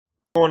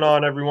going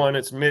on, everyone?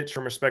 It's Mitch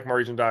from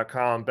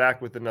RespectMyRegion.com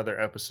back with another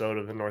episode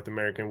of the North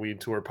American Weed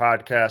Tour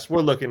podcast.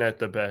 We're looking at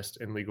the best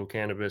in legal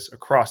cannabis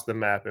across the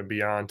map and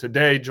beyond.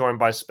 Today, joined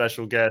by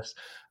special guests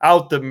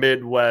out the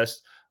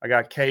Midwest. I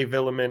got Kay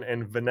Villamin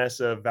and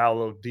Vanessa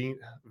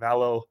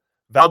Valdovinos.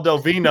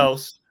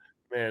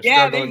 Man,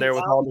 struggling there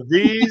with all the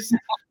V's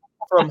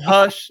from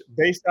Hush,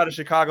 based out of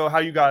Chicago. How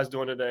you guys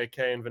doing today,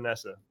 Kay and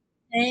Vanessa?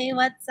 Hey,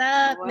 what's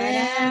up,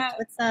 Mitch?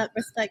 What's up?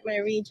 Respect my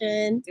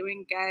region.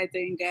 Doing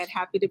good.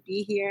 Happy to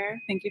be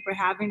here. Thank you for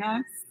having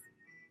us.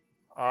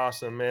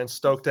 Awesome, man.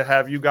 Stoked to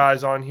have you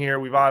guys on here.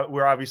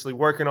 We're obviously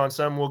working on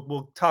some.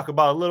 We'll talk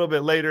about a little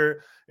bit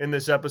later in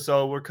this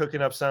episode. We're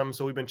cooking up some,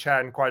 so we've been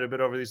chatting quite a bit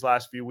over these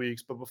last few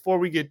weeks. But before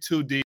we get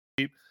too deep,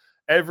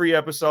 every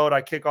episode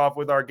I kick off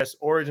with our guest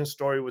origin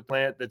story with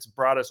plant that's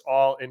brought us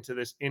all into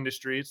this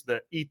industry. It's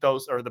the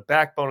ethos or the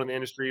backbone of the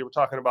industry. We're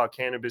talking about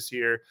cannabis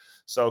here.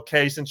 So,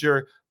 Kay, since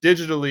you're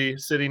digitally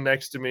sitting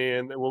next to me,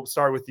 and we'll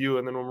start with you,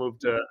 and then we'll move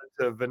to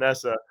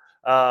Vanessa.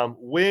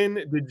 When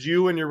did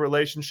you and your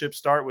relationship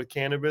start with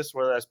cannabis,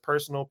 whether that's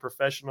personal,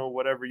 professional,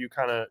 whatever you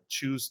kind of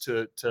choose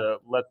to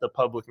let the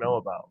public know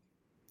about?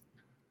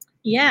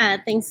 Yeah,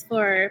 thanks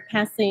for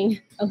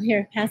passing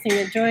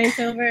the joint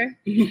over.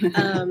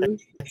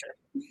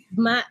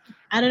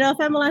 I don't know if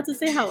I'm allowed to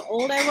say how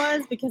old I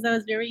was because I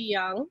was very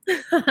young,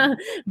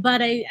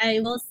 but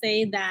I will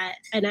say that,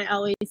 and I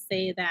always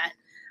say that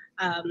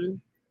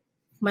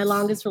my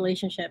longest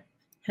relationship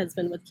has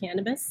been with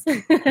cannabis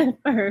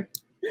for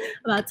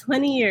about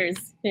 20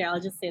 years. Yeah,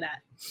 I'll just say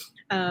that.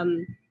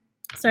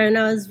 So I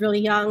know I was really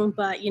young,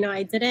 but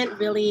I didn't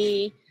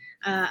really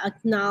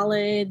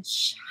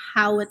acknowledge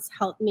how it's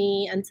helped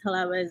me until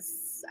I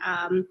was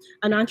an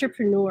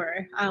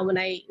entrepreneur. When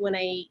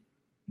I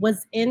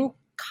was in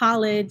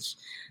college,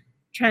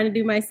 trying to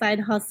do my side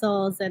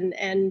hustles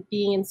and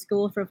being in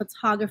school for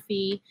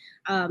photography,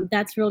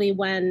 that's really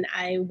when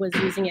I was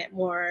using it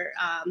more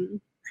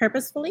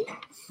purposefully.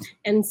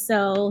 And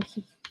so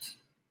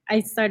I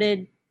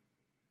started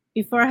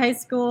before high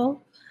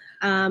school,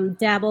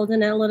 dabbled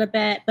in it a little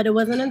bit, but it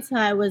wasn't until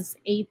I was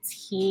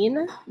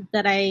 18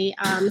 that I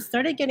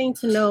started getting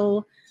to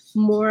know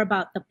more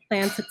about the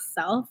plant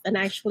itself and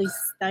actually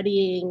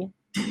studying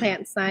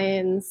plant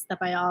science, the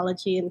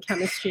biology and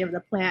chemistry of the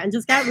plant, and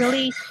just got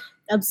really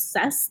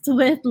obsessed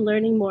with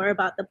learning more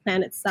about the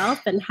plant itself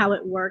and how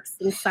it works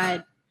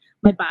inside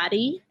my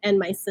body and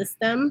my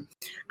system.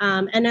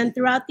 And then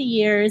throughout the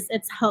years,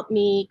 it's helped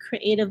me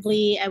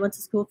creatively. I went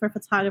to school for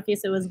photography,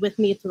 so it was with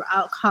me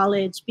throughout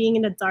college, being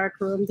in a dark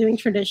room, doing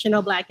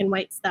traditional black and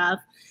white stuff.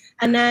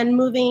 And then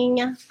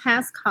moving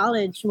past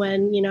college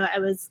when, I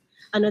was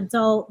an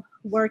adult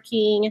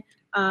working,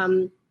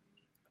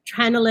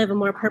 trying to live a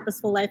more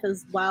purposeful life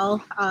as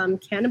well.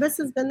 Cannabis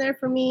has been there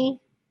for me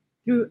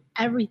through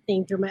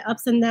everything, through my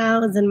ups and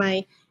downs and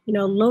my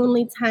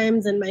lonely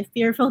times and my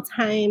fearful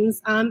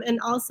times, and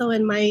also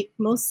in my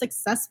most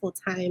successful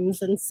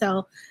times. And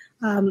so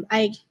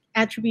I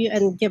attribute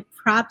and give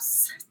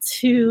props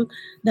to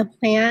the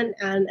plant,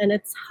 and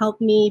it's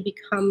helped me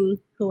become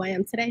who I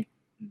am today.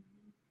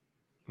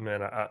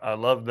 Man, I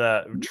love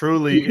that. It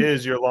truly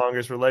is your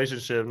longest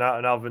relationship.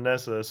 Now,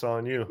 Vanessa, it's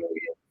on you.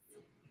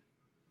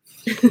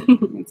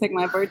 Take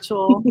my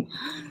virtual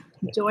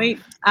joint.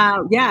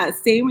 Yeah,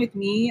 same with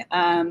me.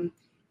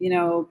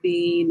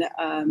 Being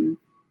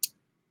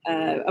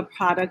a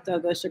product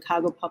of the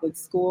Chicago Public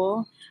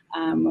School,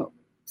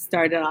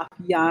 started off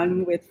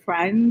young with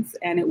friends,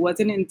 and it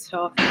wasn't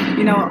until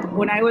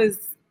when I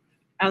was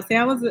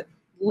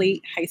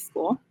late high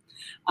school,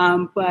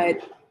 but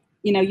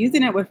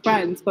using it with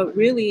friends. But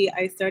really,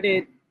 I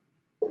started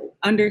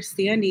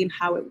understanding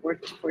how it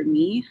worked for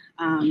me.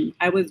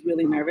 I was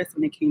really nervous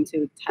when it came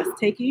to test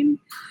taking,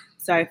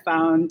 so I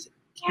found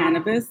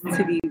cannabis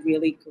to be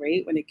really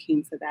great when it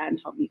came to that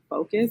and help me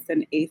focus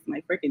and ace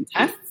my freaking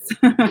tests.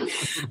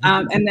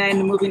 And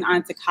then moving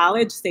on to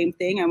college, same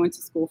thing. I went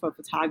to school for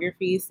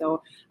photography,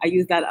 so I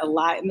used that a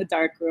lot in the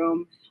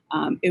darkroom.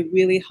 It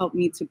really helped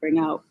me to bring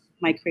out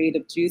my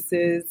creative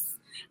juices,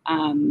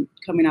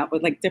 coming up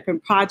with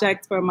different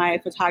projects for my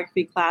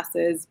photography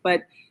classes.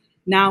 But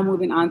now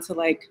moving on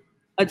to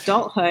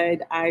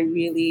adulthood, I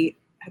really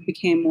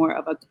became more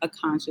of a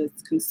conscious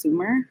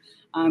consumer,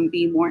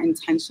 being more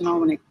intentional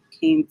when it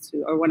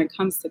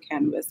comes to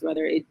cannabis,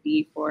 whether it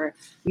be for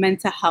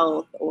mental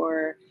health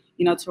or,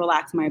 to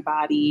relax my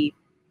body,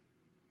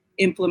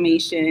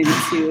 inflammation,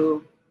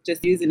 to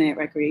just using it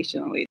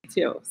recreationally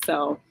too.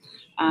 So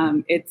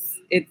it's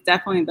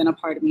definitely been a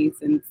part of me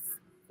since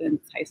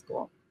high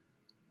school.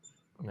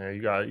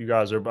 Yeah, you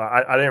guys are.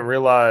 I didn't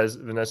realize,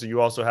 Vanessa,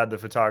 you also had the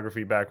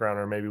photography background,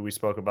 or maybe we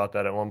spoke about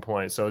that at one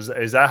point. So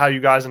is that how you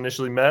guys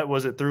initially met?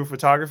 Was it through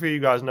photography? You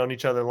guys known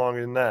each other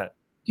longer than that?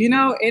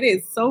 It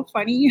is so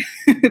funny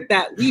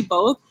that we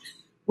both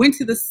went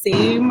to the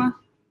same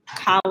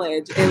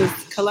college. It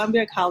was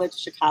Columbia College,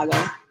 Chicago,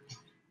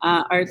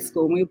 art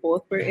school. We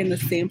both were in the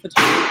same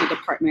photography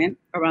department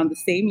around the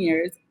same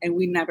years, and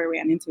we never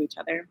ran into each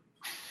other.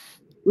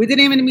 We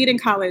didn't even meet in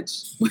college.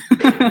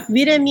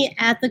 We didn't meet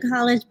at the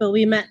college, but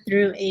we met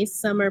through a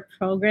summer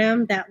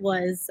program that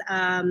was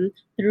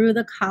through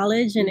the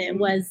college, and it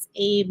was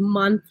a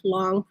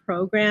month-long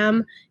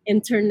program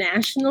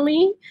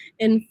internationally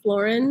in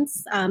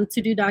Florence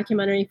to do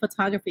documentary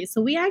photography.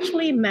 So we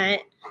actually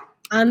met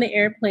on the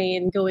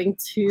airplane going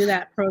to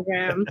that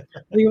program.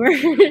 We were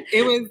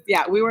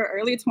we were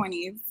early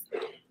 20s.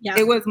 Yeah.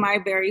 It was my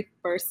very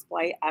first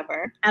flight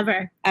ever.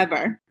 Ever.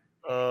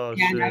 Oh, and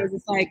shit. I was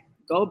just like,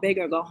 go big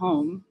or go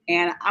home.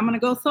 And I'm going to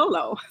go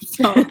solo.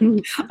 So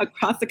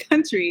across the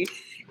country.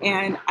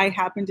 And I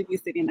happened to be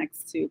sitting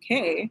next to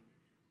Kay.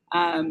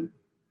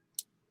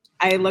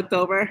 I looked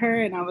over at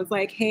her and I was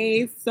like,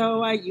 hey,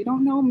 so you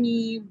don't know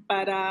me,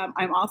 but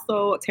I'm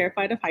also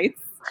terrified of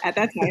heights at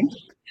that time.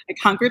 I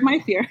conquered my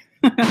fear.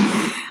 So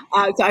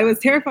I was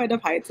terrified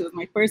of heights. It was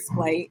my first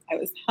flight. I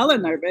was hella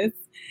nervous.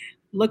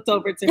 Looked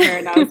over to her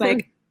and I was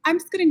like, I'm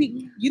just going to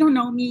need, you don't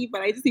know me,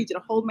 but I just need you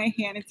to hold my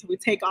hand until we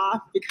take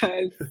off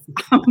because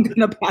I'm going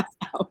to pass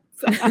out.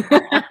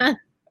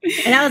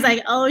 And I was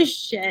like, oh,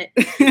 shit.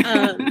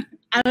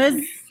 I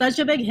was such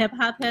a big hip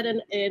hop head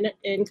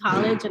in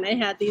college, and I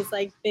had these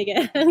like big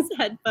ass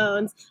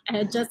headphones. I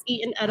had just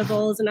eaten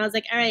edibles, and I was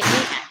like, all right,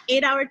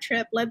 8-hour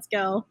trip, let's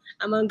go.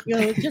 I'm gonna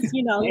go just,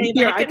 lay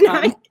back and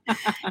night.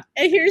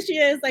 And here she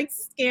is, like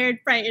scared,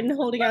 frightened,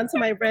 holding on to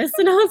my wrist.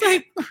 And I was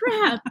like,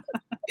 crap.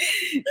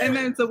 And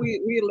then so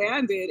we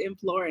landed in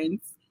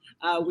Florence.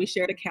 We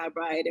shared a cab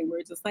ride, and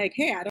we're just like,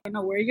 hey, I don't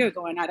know where you're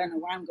going. I don't know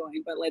where I'm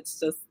going, but let's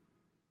just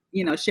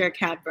share a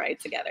cab ride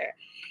together.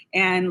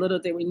 And little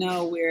did we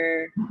know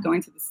we're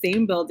going to the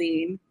same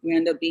building. We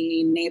end up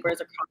being neighbors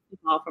across the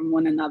hall from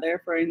one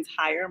another for an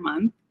entire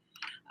month.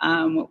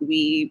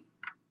 We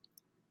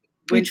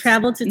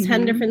traveled to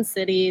 10 different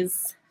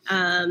cities.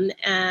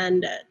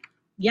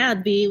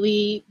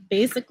 We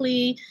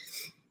basically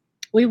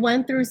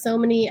went through so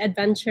many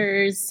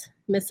adventures,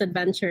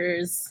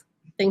 misadventures,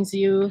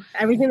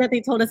 everything that they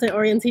told us at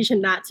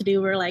orientation not to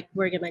do,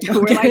 we're gonna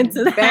go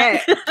into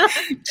that.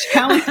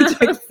 Challenge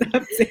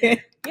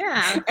accepted.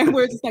 Yeah. And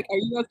we're just like, are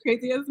you as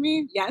crazy as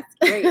me? Yes,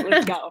 great,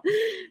 let's go.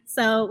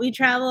 So we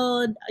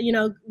traveled,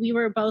 we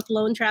were both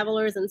lone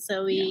travelers, and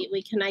so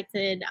we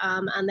connected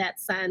on that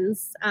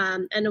sense.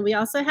 And we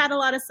also had a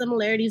lot of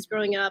similarities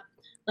growing up.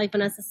 Like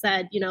Vanessa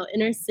said,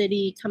 inner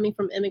city, coming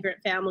from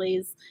immigrant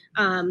families,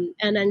 and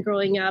then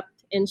growing up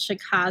in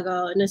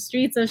Chicago, in the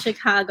streets of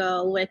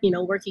Chicago with,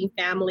 working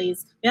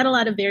families. We had a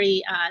lot of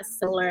very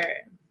similar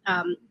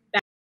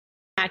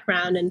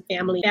background and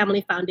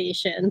family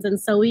foundations. And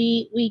so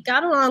we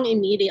got along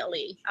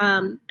immediately.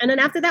 And then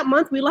after that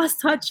month, we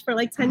lost touch for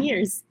like 10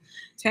 years.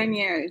 10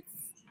 years.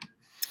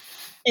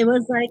 It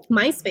was like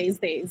MySpace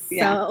days.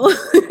 Yeah. So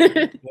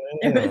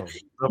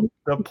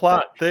the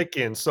plot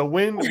thickens. So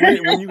when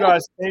you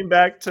guys came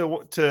back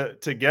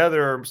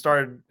together or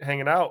started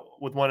hanging out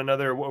with one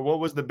another, what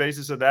was the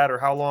basis of that, or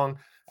how long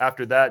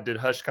after that did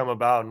Hush come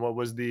about, and what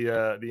was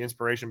the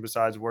inspiration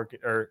besides working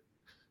or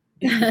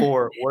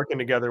for working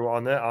together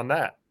on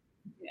that?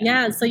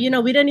 Yeah, so we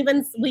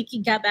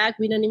got back,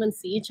 we didn't even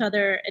see each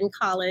other in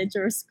college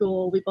or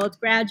school. We both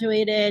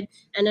graduated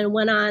and then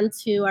went on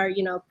to our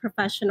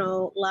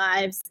professional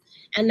lives,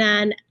 and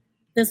then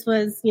this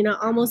was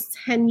almost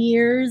 10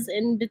 years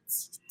in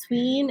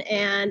between.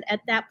 And at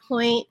that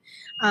point,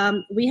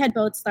 we had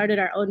both started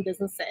our own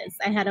businesses.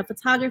 I had a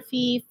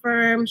photography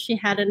firm, she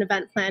had an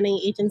event planning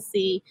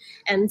agency,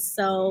 and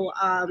so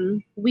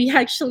we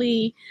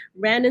actually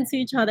ran into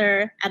each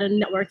other at a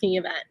networking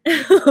event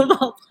of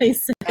all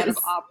places. Out of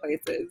all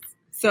places.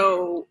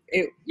 So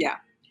it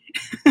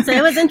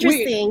was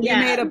interesting. We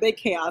made a big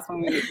chaos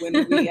when we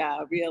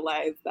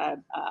realized that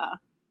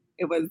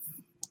we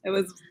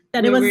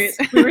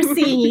were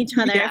seeing each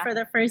other for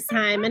the first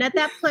time. And at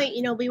that point,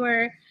 we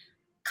were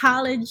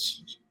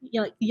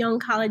young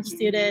college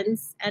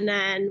students. And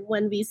then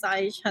when we saw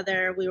each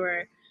other, we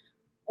were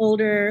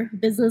older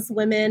business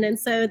women. And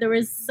so there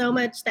was so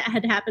much that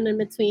had happened in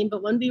between.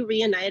 But when we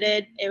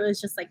reunited, it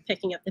was just like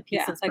picking up the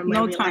pieces from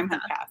where we time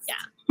left had passed.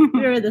 Yeah,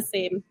 we were the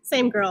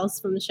same girls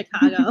from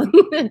Chicago.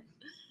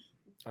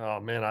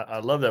 Oh man, I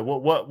love that.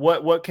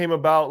 What came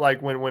about,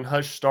 like when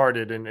Hush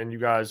started, and you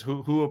guys,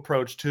 who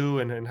approached who,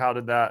 and how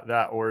did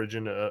that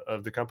origin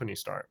of the company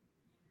start?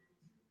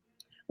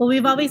 Well,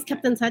 we've always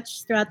kept in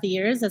touch throughout the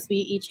years as we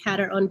each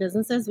had our own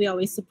businesses. We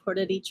always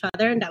supported each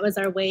other, and that was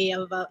our way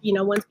of,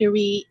 once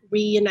we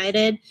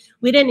reunited,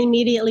 we didn't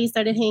immediately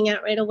started hanging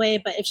out right away.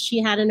 But if she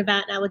had an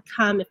event, I would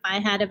come. If I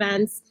had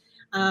events,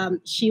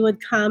 she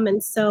would come,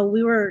 and so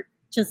we were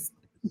just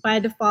by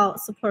default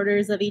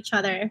supporters of each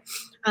other.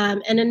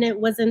 And then it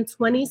was in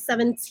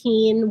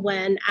 2017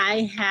 when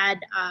I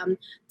had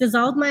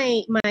dissolved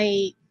my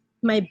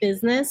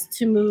business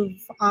to move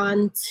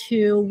on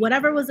to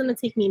whatever was going to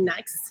take me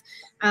next.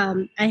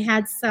 I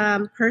had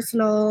some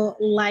personal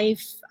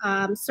life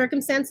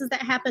circumstances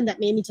that happened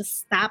that made me just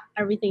stop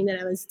everything that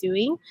I was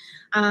doing.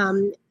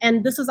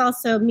 And this was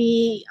also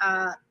me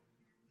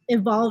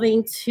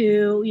evolving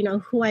to,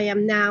 who I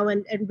am now,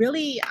 and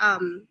really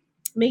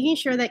making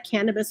sure that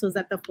cannabis was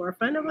at the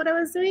forefront of what I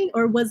was doing,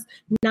 or was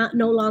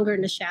no longer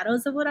in the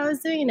shadows of what I was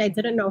doing, and I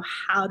didn't know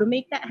how to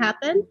make that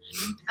happen.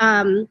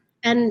 And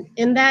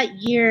in that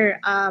year,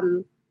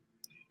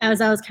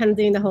 as I was kind of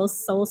doing the whole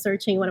soul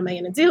searching, what am I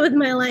going to do with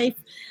my life?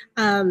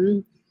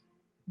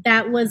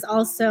 That was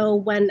also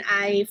when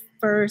I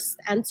first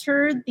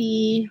entered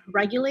the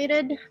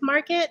regulated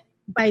market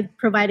by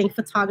providing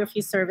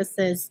photography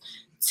services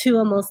to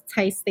a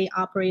multi-state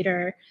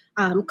operator,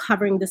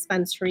 covering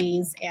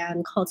dispensaries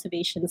and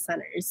cultivation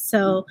centers.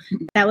 So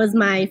that was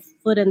my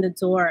foot in the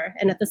door.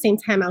 And at the same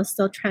time, I was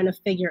still trying to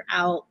figure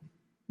out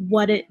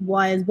what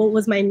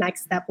was my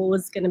next step, what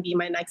was going to be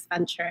my next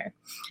venture.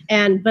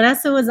 And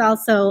Vanessa was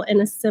also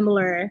in a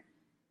similar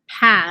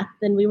path,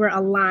 and we were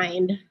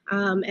aligned.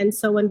 And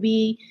so when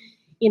we,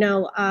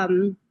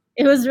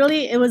 it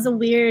was a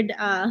weird,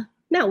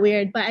 not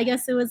weird, but I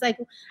guess it was like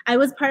I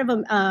was part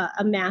of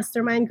a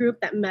mastermind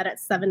group that met at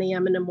 7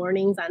 a.m. in the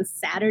mornings on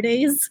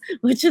Saturdays,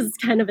 which is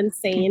kind of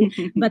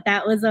insane. But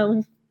that was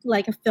a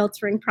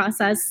filtering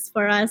process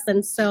for us.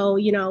 And so,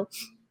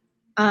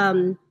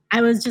 I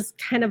was just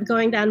kind of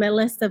going down my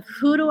list of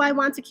who do I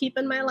want to keep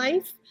in my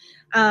life.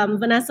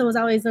 Vanessa was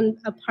always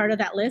a part of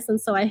that list. And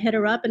so I hit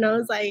her up and I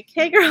was like,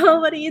 hey girl,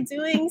 what are you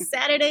doing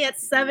Saturday at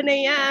 7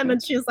 a.m.?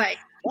 And she was like,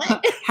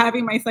 what?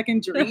 Having my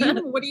second dream?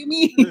 What do you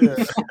mean?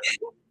 Yeah.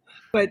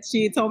 But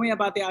she told me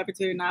about the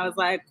opportunity and I was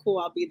like, cool,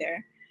 I'll be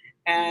there.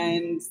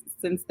 And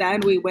since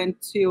then we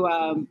went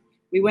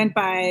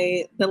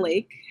by the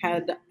lake,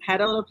 had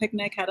a little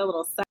picnic, had a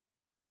little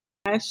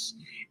sesh,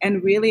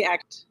 and really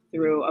act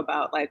through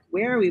about like,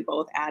 where are we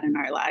both at in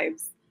our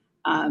lives?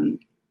 And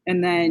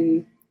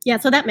then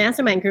so that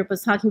mastermind group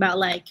was talking about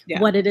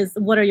what it is,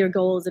 what are your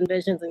goals and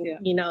visions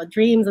and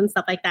dreams and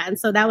stuff like that. And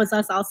so that was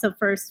us also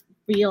first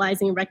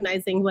realizing and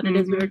recognizing what it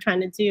is we were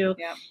trying to do,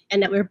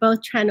 and that we were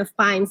both trying to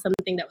find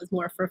something that was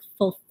more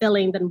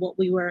fulfilling than what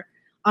we were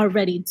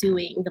already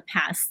doing the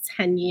past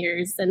 10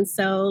 years. And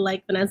so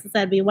like Vanessa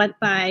said, we went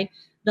by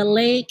the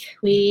lake,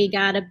 we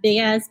got a big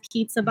ass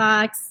pizza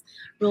box,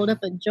 rolled up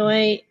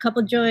a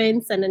couple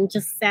joints, and then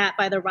just sat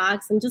by the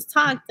rocks and just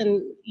talked.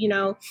 And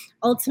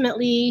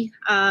ultimately,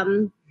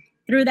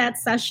 through that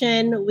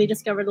session, we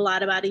discovered a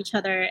lot about each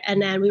other.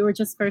 And then we were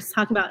just first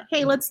talking about,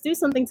 hey, let's do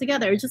something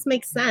together. It just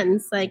makes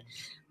sense. Like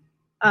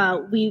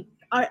we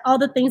are all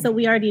the things that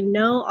we already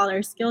know, all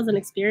our skills and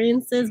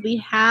experiences, we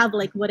have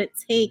like what it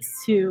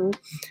takes to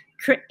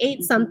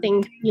create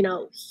something,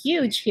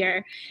 huge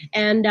here.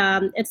 And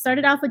it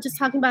started off with just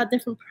talking about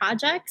different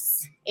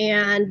projects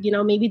and,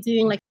 maybe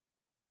doing like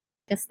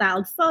a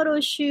styled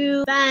photo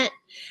shoot event.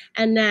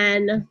 And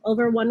then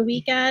over one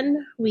weekend,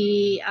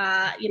 we,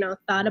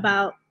 thought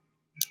about,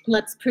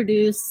 let's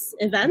produce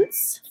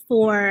events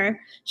for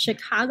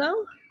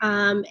Chicago,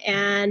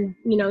 and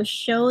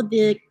show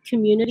the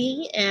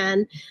community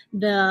and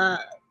the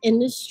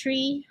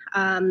industry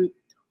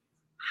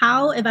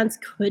how events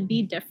could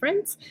be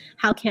different,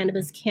 how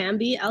cannabis can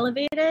be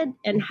elevated,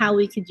 and how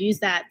we could use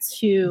that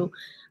to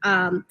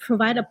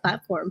provide a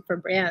platform for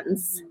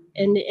brands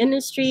in the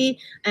industry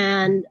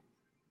and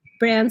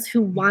brands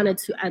who wanted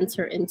to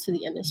enter into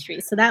the industry.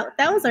 So that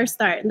was our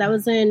start, and that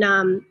was in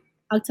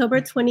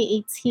October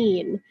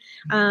 2018,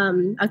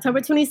 October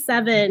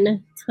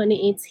 27,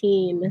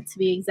 2018 to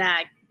be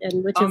exact,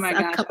 and which is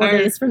a couple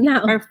days from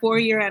now. Our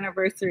 4-year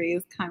anniversary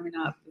is coming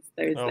up this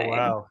Thursday. Oh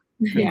wow!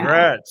 Yeah.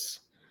 Congrats!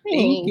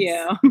 Thank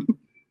you.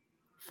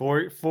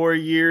 4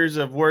 years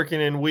of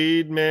working in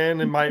weed, man.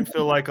 It might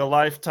feel like a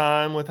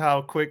lifetime with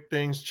how quick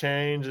things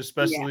change,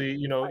 especially,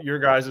 your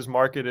guys'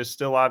 market is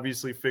still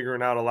obviously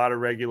figuring out a lot of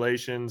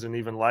regulations and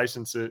even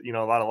licenses. A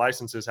lot of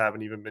licenses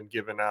haven't even been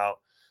given out.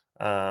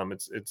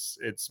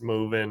 It's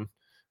moving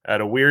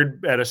at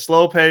a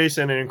slow pace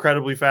and an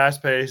incredibly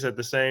fast pace at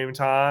the same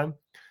time.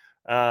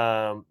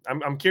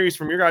 I'm curious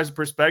from your guys'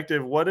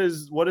 perspective, what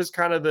is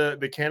kind of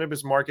the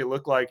cannabis market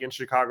look like in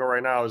Chicago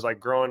right now? Is like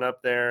growing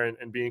up there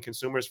and being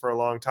consumers for a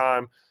long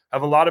time.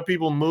 Have a lot of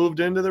people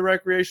moved into the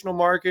recreational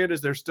market?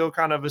 Is there still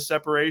kind of a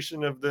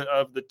separation of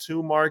the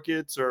two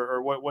markets,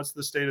 or what's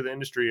the state of the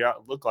industry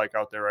look like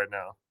out there right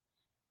now?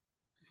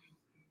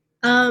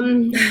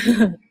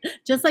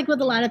 Just like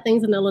with a lot of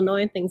things in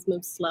Illinois, things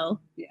move slow.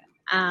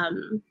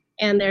 And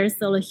there's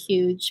still a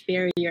huge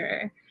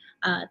barrier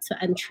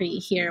to entry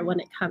here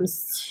when it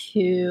comes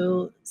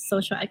to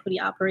social equity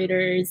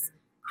operators,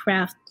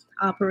 craft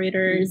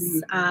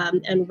operators,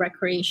 and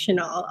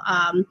recreational.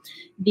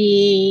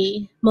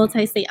 The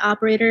multi-state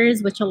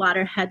operators, which a lot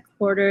are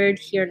headquartered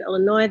here in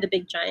Illinois, the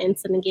big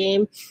giants in the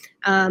game,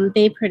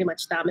 they pretty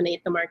much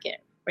dominate the market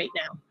right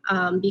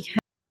now,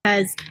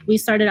 because we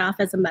started off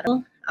as a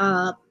medical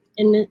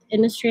in the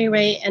industry,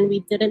 right? And we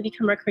didn't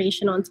become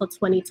recreational until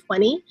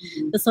 2020.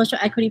 The social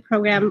equity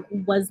program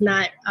was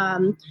not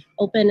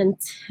open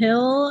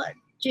until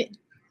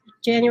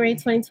January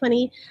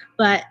 2020,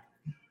 but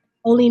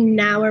only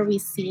now are we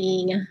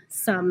seeing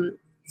some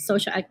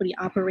social equity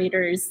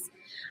operators,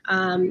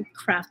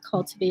 craft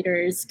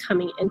cultivators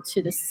coming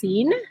into the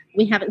scene.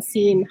 We haven't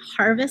seen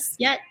harvest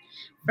yet,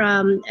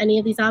 from any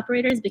of these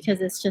operators because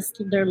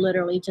they're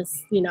literally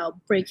just,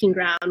 breaking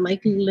ground,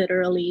 like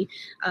literally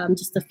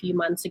just a few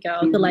months ago.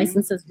 The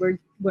licenses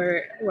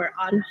were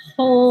on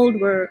hold,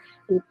 were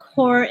in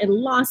court and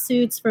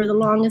lawsuits for the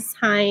longest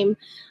time.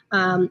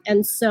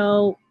 And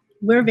so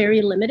we're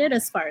very limited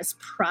as far as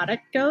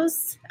product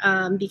goes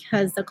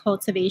because the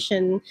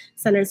cultivation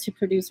centers who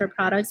produce our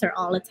products are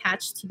all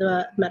attached to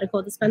the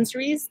medical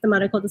dispensaries. The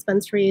medical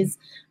dispensaries,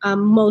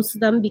 most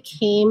of them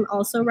became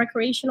also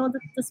recreational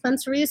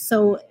dispensaries.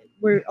 So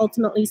we're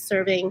ultimately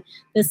serving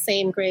the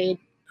same grade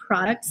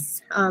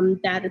products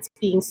that it's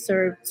being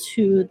served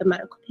to the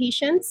medical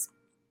patients,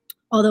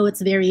 although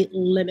it's very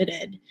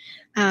limited.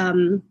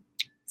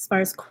 As far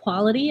as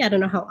quality, I don't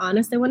know how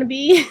honest I want to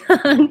be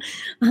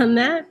on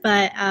that,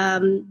 but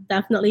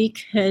definitely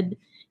could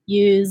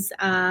use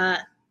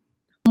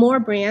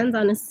more brands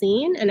on the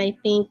scene, and I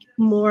think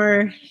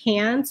more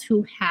hands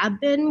who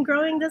have been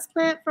growing this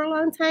plant for a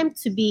long time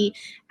to be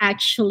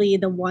actually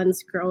the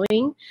ones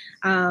growing,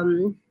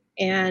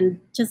 and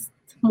just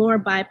more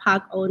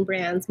BIPOC owned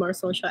brands, more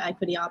social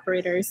equity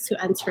operators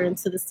to enter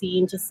into the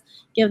scene. Just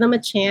give them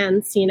a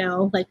chance,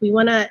 like we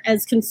want to,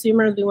 as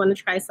consumers, we want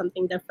to try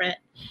something different.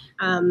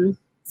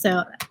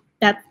 So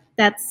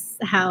that's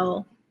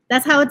how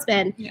it's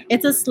been. Yeah.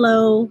 It's a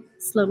slow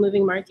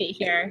moving market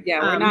here.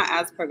 Yeah, we're not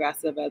as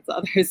progressive as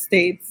other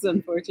states,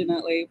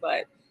 unfortunately,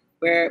 but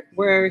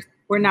we're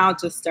now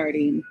just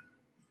starting.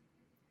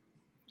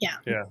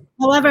 Yeah.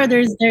 However,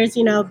 there's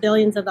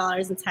billions of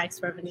dollars in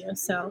tax revenue.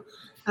 So,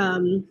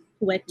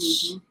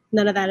 which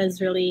none of that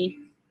is really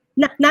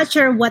not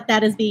sure what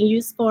that is being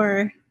used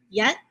for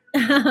yet.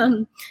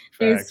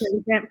 There's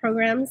certain grant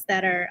programs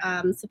that are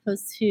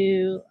supposed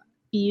to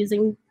be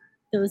using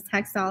those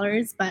tax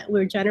dollars, but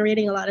we're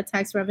generating a lot of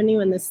tax revenue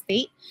in the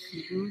state.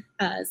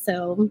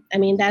 So, I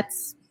mean,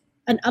 that's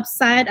an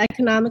upside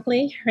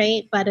economically,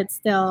 right? But it's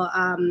still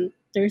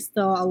there's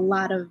still a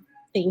lot of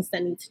things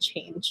that need to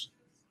change.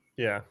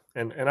 Yeah.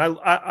 And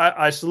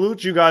I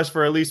salute you guys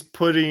for at least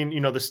putting,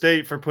 the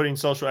state for putting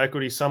social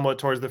equity somewhat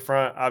towards the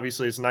front.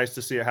 Obviously, it's nice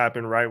to see it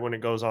happen right when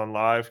it goes on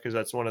live, because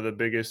that's one of the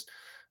biggest,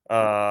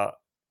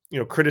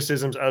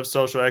 criticisms of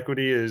social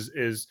equity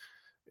is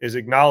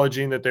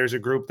acknowledging that there's a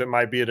group that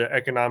might be at an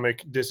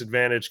economic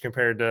disadvantage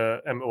compared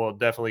to, well,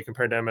 definitely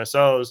compared to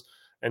MSOs,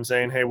 and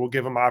saying, hey, we'll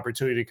give them an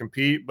opportunity to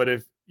compete. But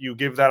if you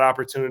give that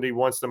opportunity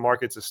once the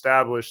market's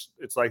established,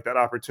 it's like that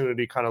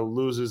opportunity kind of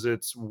loses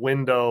its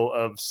window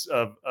of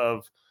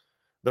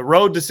the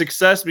road to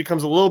success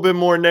becomes a little bit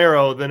more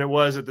narrow than it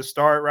was at the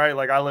start, right?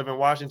 Like I live in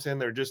Washington.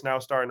 They're just now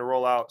starting to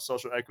roll out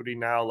social equity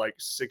now, like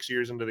 6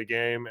 years into the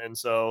game. And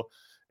so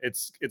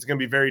it's going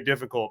to be very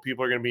difficult.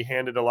 People are going to be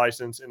handed a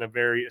license in a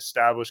very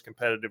established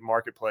competitive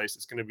marketplace.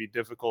 It's going to be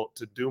difficult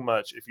to do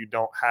much if you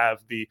don't have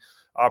the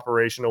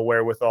operational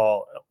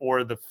wherewithal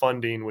or the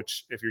funding,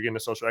 which if you're getting a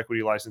social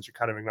equity license, you're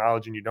kind of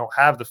acknowledging you don't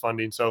have the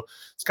funding. So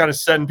it's kind of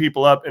setting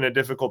people up in a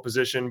difficult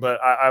position,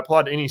 but I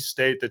applaud any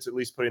state that's at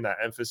least putting that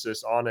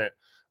emphasis on it.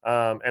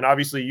 And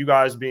obviously you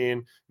guys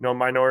being,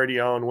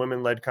 minority owned,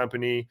 women led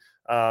company,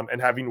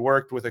 and having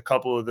worked with a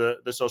couple of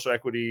the social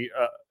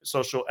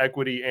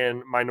equity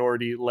and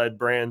minority led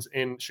brands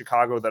in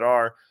Chicago that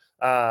are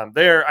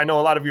there. I know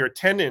a lot of your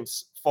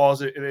attendance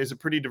is a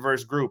pretty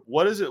diverse group.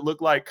 What does it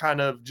look like,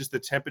 kind of just the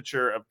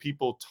temperature of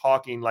people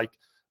talking like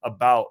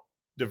about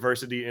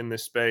diversity in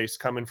this space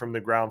coming from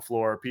the ground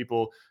floor? Are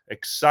people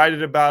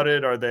excited about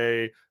it? Are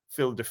they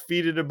feel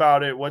defeated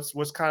about it?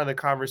 What's kind of the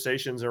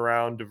conversations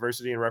around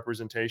diversity and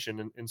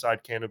representation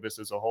inside cannabis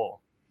as a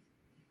whole?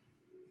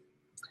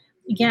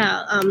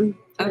 Yeah, I was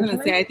going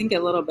to say, I think a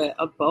little bit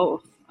of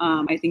both.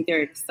 I think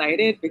they're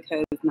excited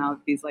because now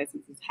these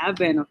licenses have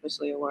been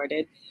officially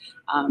awarded.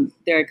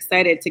 They're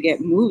excited to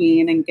get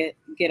moving and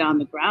get on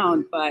the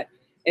ground, but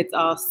it's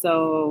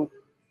also,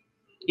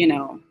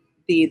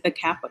 the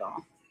capital.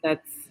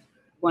 That's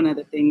one of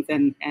the things,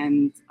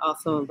 and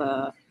also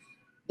the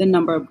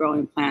number of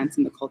growing plants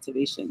in the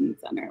cultivation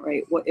center,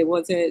 right?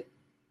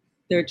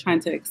 They're trying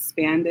to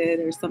expand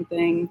it or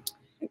something?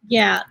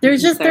 Yeah,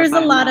 there's a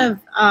lot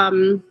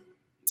of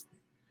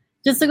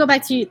just to go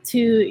back to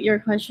your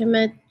question,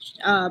 Mitch,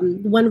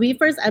 when we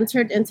first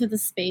entered into the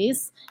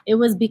space, it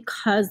was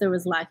because there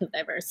was lack of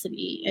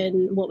diversity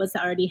in what was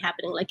already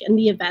happening, like in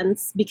the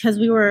events, because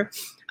we were,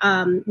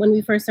 when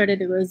we first started,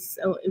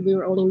 we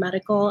were only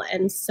medical.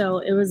 And so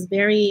it was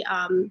very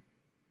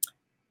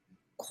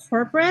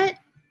corporate,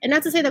 and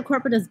not to say that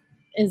corporate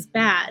is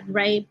bad,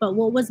 right? But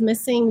what was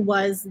missing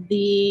was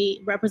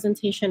the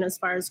representation as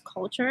far as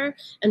culture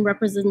and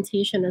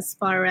representation as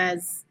far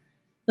as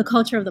the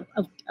culture of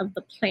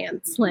the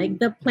plants. Like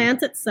the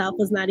plant itself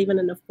was not even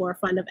in the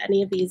forefront of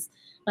any of these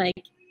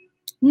like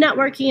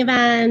networking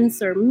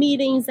events or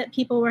meetings that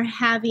people were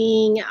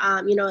having.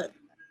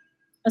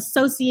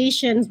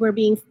 Associations were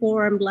being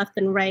formed left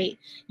and right,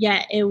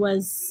 yet it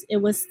was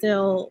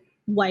still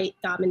white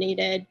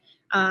dominated.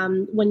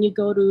 When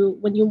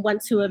you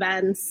went to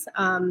events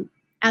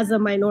as a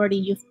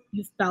minority,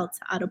 you felt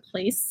out of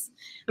place.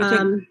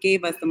 Which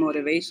gave us the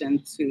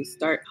motivation to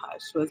start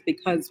Hush, was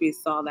because we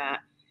saw that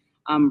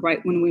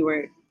Right when we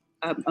were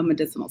a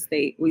medicinal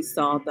state, we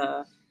saw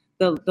the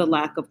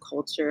lack of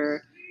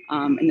culture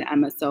in the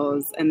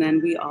MSOs, and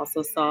then we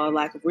also saw a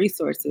lack of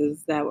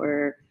resources that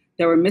were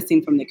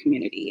missing from the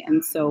community.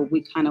 And so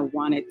we kind of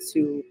wanted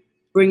to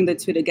bring the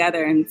two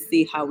together and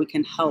see how we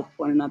can help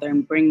one another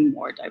and bring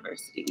more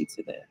diversity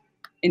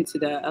into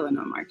the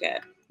Illinois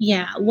market.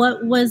 Yeah,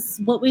 what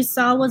we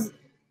saw was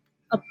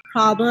a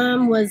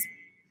problem was,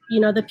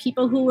 the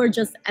people who were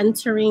just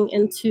entering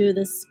into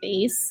the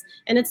space,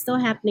 and it's still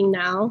happening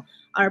now,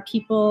 are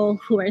people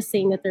who are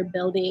saying that they're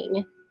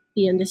building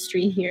the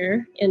industry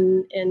here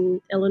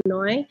in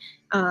Illinois,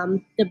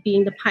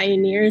 being the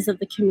pioneers of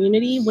the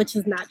community, which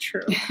is not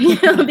true,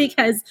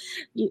 because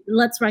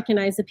let's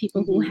recognize the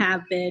people who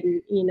have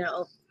been,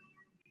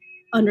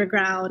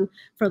 underground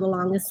for the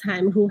longest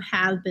time, who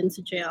have been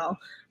to jail,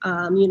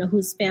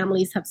 whose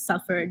families have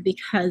suffered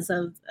because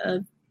of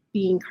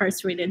being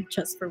incarcerated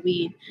just for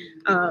weed.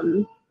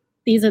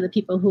 These are the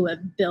people who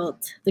have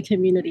built the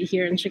community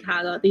here in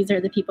Chicago. These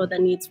are the people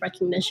that needs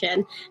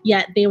recognition.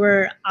 Yet they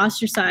were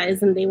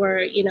ostracized, and they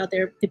were,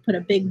 they put a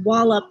big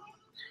wall up,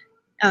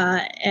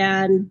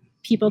 and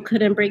people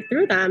couldn't break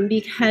through them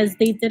because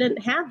they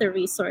didn't have the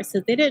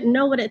resources. They didn't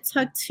know what it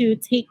took to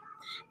take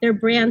their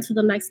brand to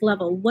the next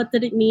level. What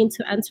did it mean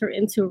to enter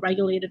into a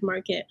regulated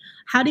market?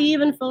 How do you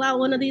even fill out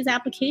one of these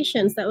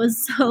applications that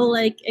was so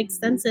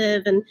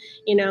extensive? And,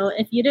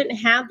 if you didn't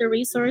have the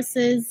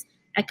resources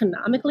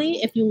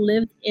economically, if you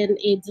lived in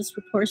a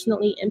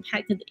disproportionately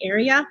impacted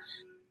area,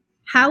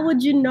 how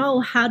would you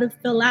know how to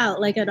fill out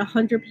a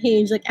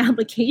 100-page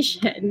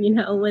application,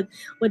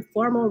 with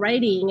formal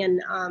writing?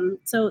 And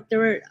so there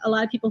were a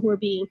lot of people who were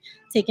being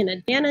taken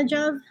advantage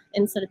of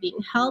instead of being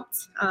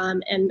helped.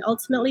 And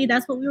ultimately,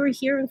 that's what we were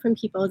hearing from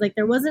people. It was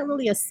there wasn't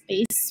really a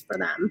space for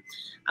them,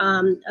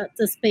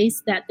 a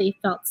space that they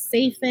felt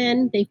safe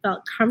in, they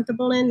felt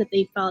comfortable in, that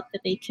they felt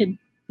that they could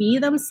be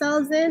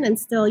themselves in and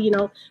still,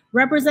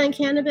 represent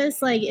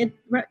cannabis.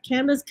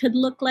 Cannabis could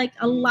look like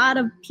a lot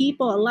of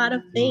people, a lot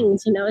of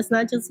things, it's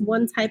not just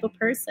one type of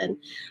person.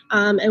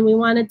 And we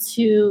wanted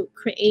to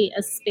create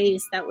a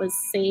space that was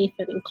safe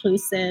and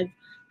inclusive.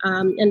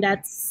 And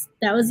that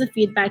was the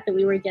feedback that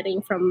we were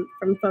getting from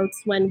folks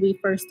when we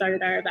first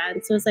started our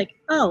event. So it's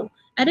oh,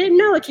 I didn't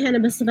know a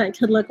cannabis event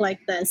could look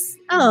like this.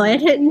 Oh, I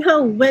didn't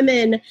know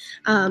women,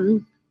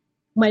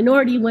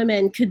 minority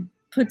women could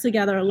put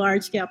together a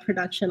large-scale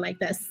production like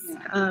this.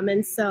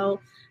 And so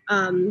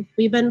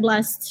we've been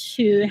blessed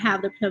to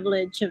have the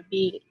privilege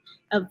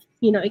of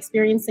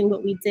experiencing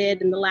what we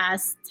did in the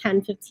last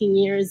 10, 15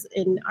 years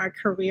in our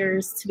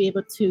careers, to be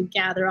able to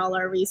gather all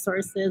our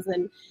resources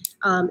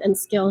and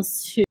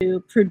skills to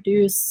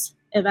produce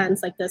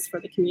events like this for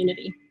the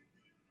community.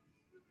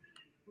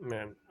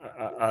 Man,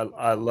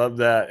 I love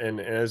that, and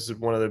as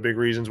one of the big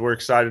reasons we're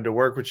excited to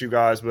work with you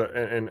guys. But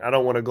and I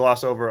don't want to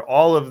gloss over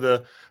all of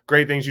the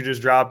great things you just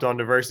dropped on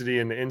diversity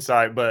and the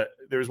insight. But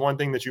there's one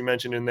thing that you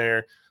mentioned in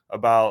there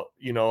about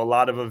a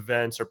lot of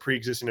events or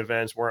pre-existing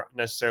events weren't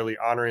necessarily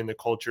honoring the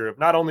culture of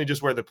not only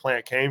just where the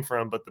plant came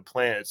from, but the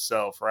plant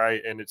itself,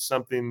 right? And it's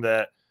something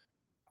that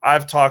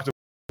I've talked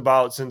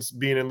about since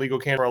being in legal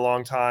cannabis for a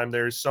long time.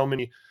 There's so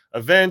many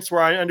events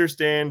where I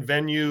understand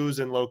venues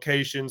and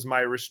locations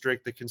might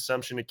restrict the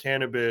consumption of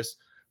cannabis,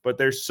 but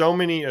there's so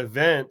many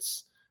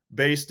events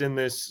based in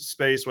this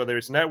space, whether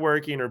it's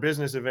networking or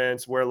business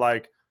events,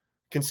 where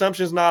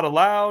consumption is not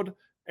allowed,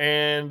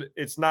 and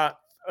it's not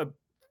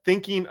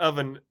thinking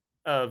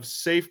of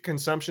safe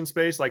consumption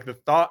space. The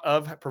thought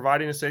of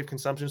providing a safe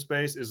consumption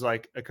space is a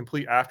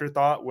complete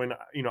afterthought, when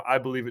I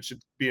believe it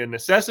should be a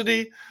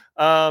necessity.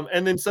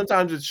 And then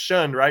sometimes it's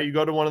shunned, right? You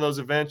go to one of those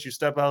events, you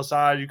step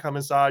outside, you come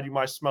inside, you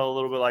might smell a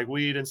little bit like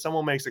weed, and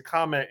someone makes a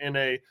comment in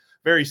a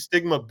very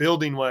stigma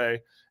building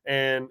way.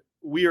 And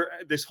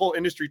this whole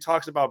industry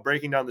talks about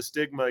breaking down the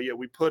stigma, yet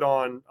we put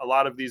on a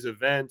lot of these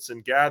events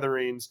and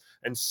gatherings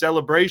and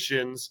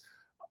celebrations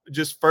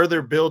just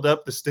further build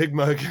up the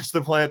stigma against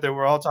the plant that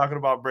we're all talking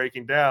about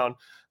breaking down.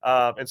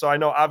 And so I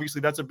know obviously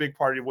that's a big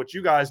part of what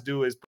you guys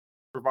do, is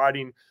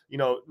providing,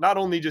 not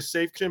only just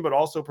safe, but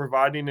also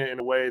providing it in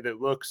a way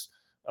that looks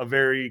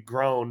very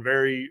grown,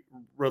 very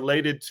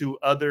related to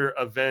other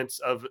events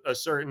of a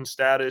certain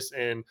status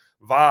and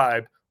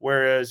vibe.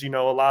 Whereas, a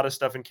lot of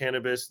stuff in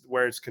cannabis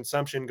where its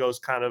consumption goes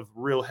kind of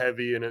real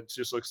heavy and it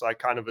just looks like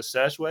kind of a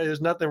sesh way.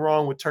 There's nothing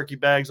wrong with turkey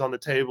bags on the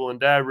table and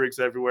dab rigs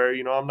everywhere.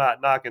 I'm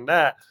not knocking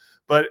that.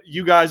 But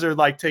you guys are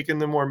taking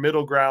the more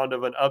middle ground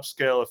of an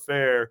upscale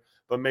affair,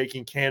 but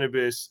making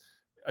cannabis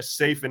a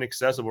safe and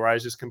accessible, right?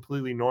 It's just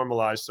completely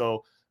normalized.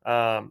 So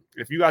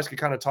if you guys could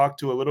kind of talk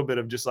to a little bit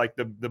of just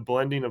the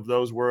blending of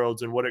those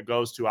worlds and what it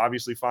goes to,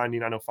 obviously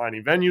finding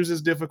venues is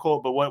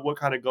difficult, but what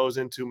kind of goes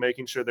into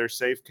making sure there's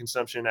safe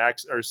consumption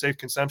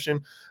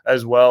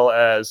as well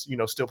as,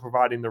 still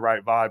providing the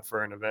right vibe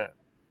for an event.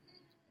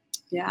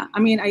 Yeah. I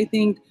mean, I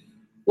think,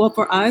 well,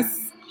 for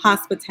us,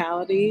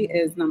 hospitality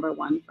is number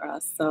one for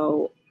us.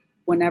 So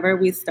whenever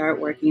we start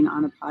working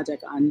on a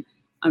project on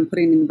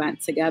putting an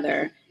event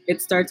together,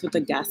 it starts with the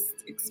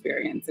guest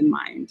experience in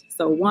mind.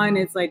 So one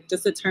is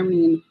just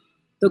determining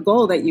the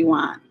goal that you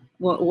want.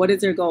 well, what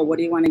is your goal? What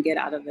do you want to get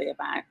out of the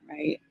event,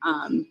 right?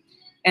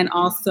 And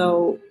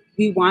also,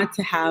 we want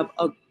to have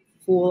a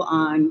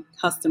full-on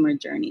customer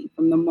journey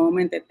from the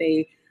moment that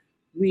they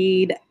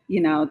read,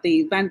 the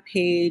event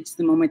page,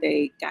 the moment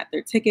they got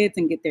their tickets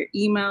and get their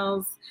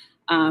emails,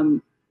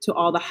 to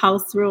all the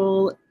house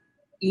rule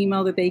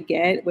email that they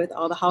get with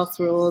all the house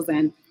rules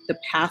and the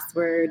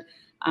password,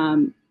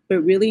 but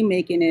really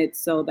making it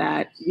so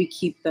that we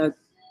keep the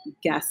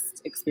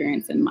guest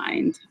experience in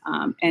mind,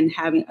 and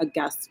having a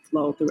guest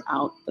flow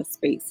throughout the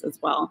space as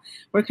well.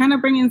 We're kind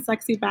of bringing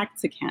sexy back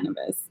to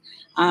cannabis.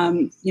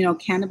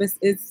 Cannabis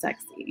is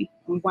sexy.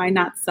 Why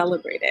not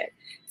celebrate it?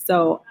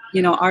 So,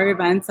 our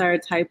events are a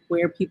type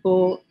where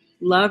people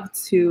love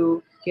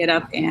to get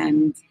up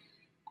and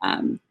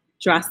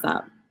dress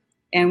up.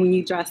 And when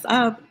you dress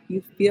up,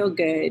 you feel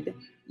good.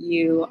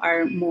 You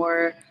are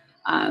more,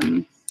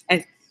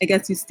 I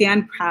guess you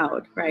stand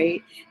proud,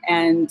 right?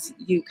 And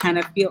you kind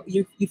of feel,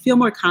 you feel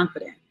more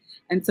confident.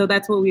 And so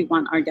that's what we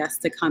want our guests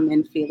to come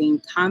in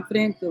feeling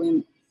confident,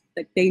 feeling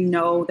like they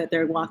know that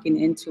they're walking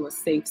into a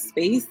safe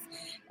space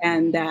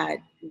and that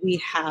we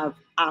have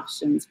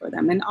options for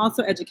them. And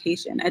also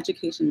education.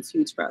 Education is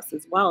huge for us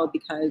as well,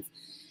 because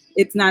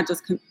it's not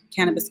just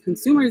cannabis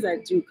consumers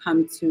that do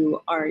come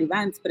to our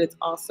events, but it's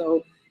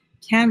also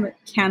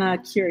canna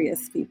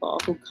curious people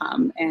who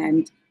come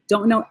and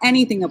don't know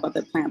anything about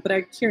the plant, but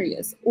are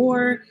curious,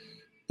 or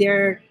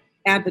they're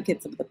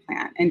advocates of the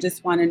plant and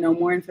just want to know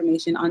more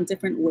information on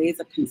different ways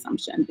of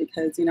consumption.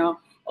 Because,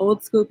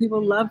 old school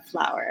people love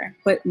flower,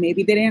 but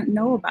maybe they didn't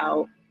know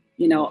about,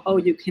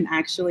 you can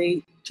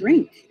actually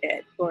drink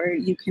it, or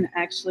you can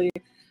actually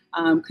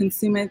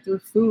consume it through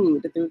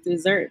food, through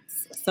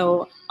desserts.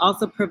 So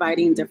also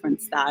providing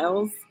different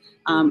styles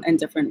and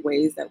different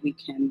ways that we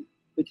can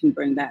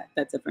bring that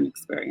different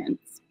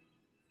experience.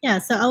 Yeah,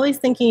 so always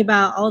thinking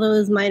about all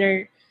those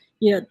minor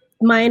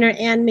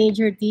and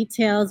major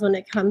details when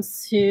it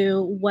comes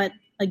to what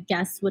a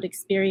guest would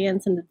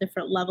experience and the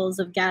different levels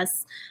of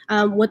guests.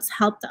 What's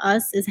helped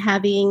us is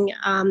having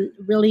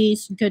really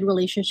good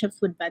relationships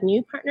with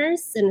venue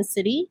partners in the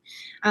city.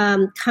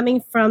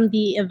 Coming from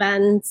the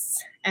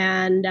events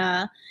and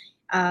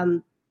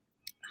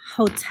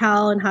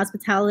hotel and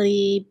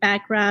hospitality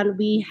background,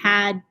 we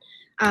had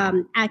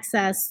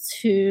access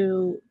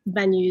to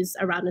venues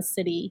around the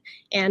city.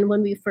 And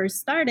when we first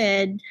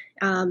started,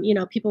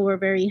 people were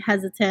very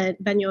hesitant.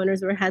 Venue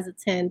owners were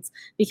hesitant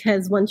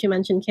because once you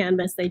mention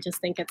cannabis, they just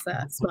think it's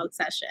a smoke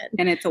session.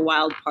 And it's a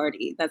wild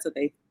party. That's what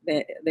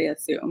they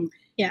assume.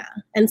 Yeah.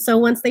 And so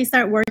once they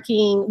start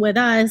working with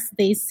us,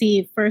 they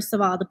see, first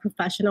of all, the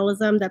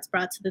professionalism that's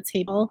brought to the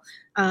table.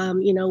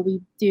 We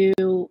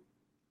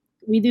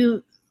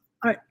do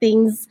our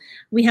things.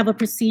 We have a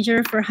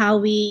procedure for how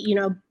we,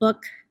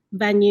 book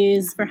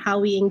venues, for how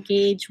we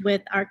engage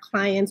with our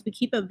clients. We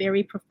keep it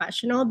very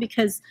professional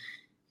because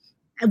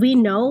we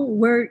know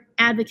we're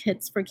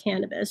advocates for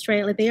cannabis,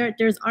 right? Like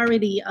there's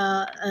already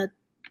a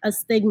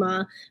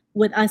stigma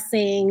with us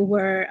saying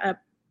we're a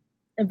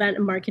event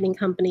and marketing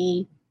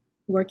company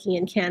working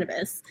in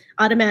cannabis.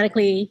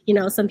 Automatically,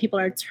 some people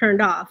are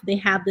turned off. They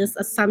have this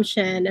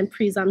assumption and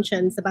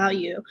presumptions about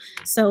you.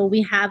 So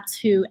we have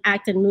to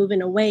act and move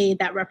in a way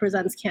that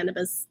represents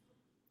cannabis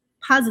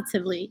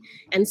positively.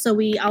 And so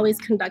we always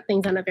conduct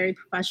things on a very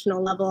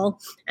professional level.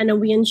 And then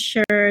we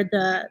ensure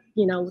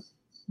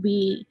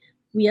we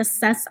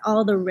assess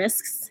all the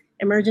risks,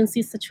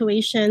 emergency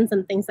situations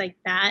and things like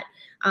that,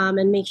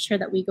 and make sure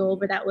that we go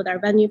over that with our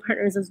venue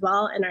partners as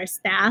well and our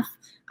staff.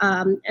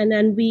 And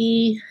then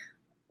we,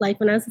 like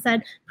Vanessa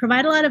said,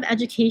 provide a lot of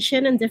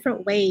education in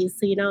different ways.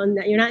 So,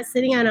 you're not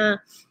sitting in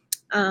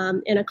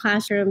a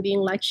classroom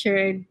being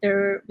lectured.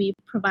 We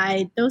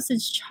provide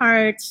dosage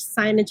charts,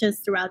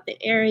 signages throughout the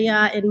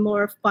area in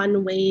more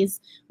fun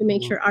ways. We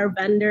make sure our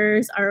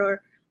vendors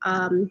are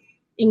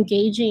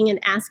engaging and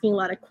asking a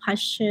lot of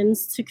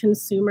questions to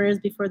consumers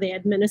before they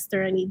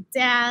administer any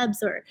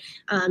dabs or,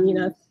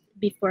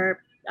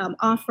 before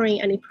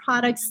offering any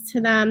products to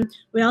them.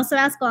 We also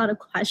ask a lot of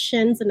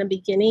questions in the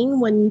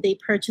beginning when they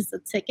purchase a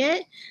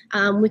ticket.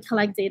 We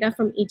collect data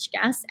from each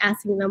guest,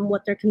 asking them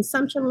what their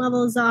consumption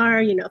levels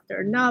are, if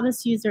they're a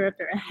novice user, if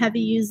they're a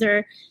heavy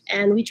user,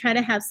 and we try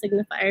to have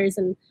signifiers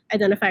and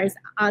identifiers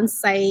on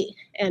site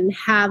and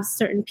have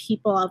certain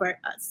people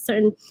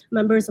certain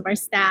members of our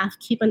staff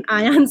keep an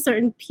eye on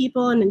certain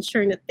people and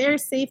ensuring that they're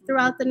safe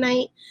throughout the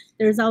night.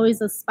 There's always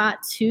a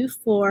spot too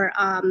for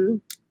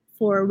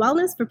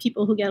wellness for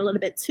people who get a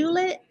little bit too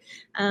lit,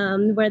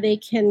 where they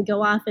can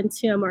go off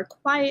into a more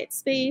quiet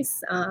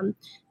space,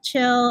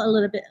 chill, a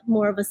little bit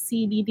more of a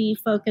CBD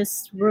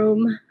focused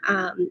room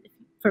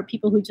for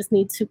people who just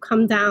need to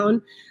come down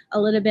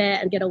a little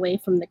bit and get away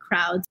from the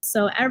crowd.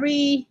 So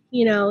every,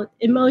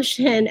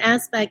 emotion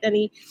aspect,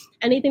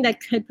 anything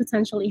that could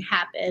potentially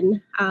happen,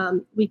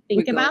 we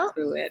think about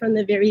from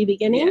the very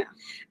beginning.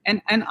 Yeah.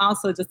 And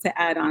also just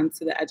to add on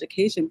to the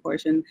education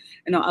portion,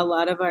 a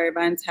lot of our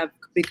events have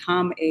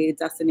become a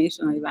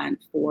destination event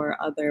for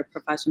other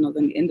professionals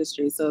in the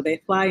industry. So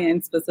they fly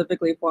in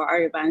specifically for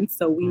our events.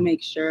 So we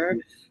make sure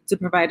to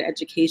provide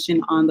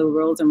education on the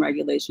rules and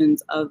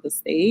regulations of the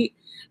state,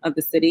 of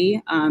the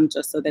city,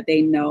 just so that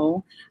they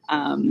know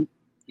the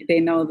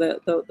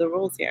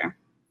rules here.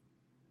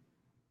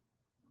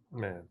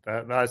 Man,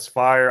 that's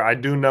fire. I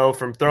do know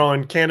from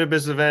throwing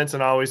cannabis events,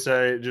 and I always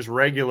say just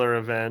regular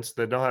events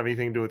that don't have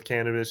anything to do with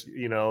cannabis,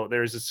 you know,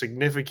 there's a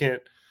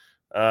significant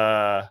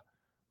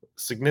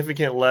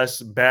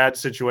less bad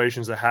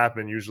situations that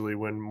happen usually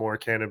when more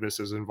cannabis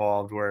is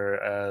involved,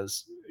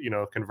 whereas, you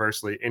know,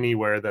 conversely,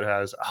 anywhere that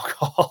has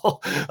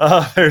alcohol,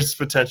 there's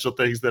potential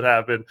things that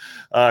happen.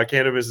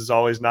 Cannabis is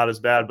always not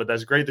as bad, but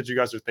that's great that you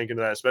guys are thinking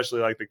of that,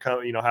 especially like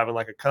having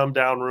like a come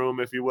down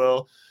room, if you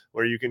will,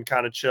 where you can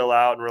kind of chill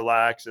out and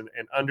relax and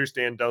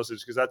understand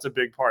dosage, because that's a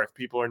big part. If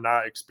people are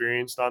not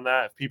experienced on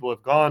that, if people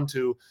have gone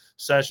to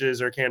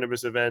sessions or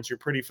cannabis events, you're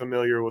pretty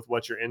familiar with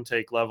what your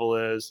intake level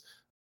is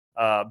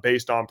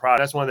based on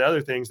product. That's one of the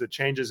other things that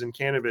changes in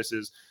cannabis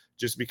is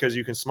just because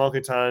you can smoke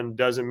a ton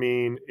doesn't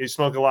mean you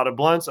smoke a lot of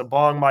blunts. A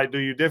bong might do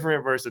you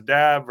different versus a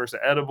dab versus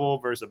edible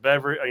versus a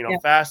beverage,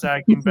 fast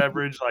acting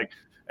beverage. Like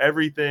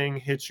everything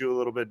hits you a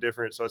little bit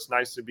different. So it's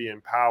nice to be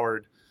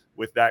empowered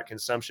with that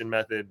consumption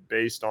method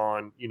based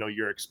on,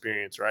 your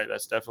experience, right?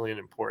 That's definitely an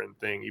important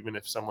thing, even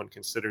if someone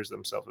considers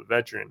themselves a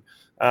veteran.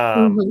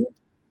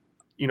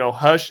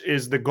 Hush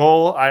is the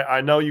goal. I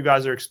know you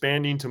guys are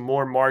expanding to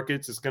more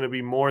markets. It's going to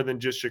be more than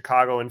just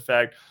Chicago. In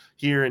fact,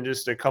 here in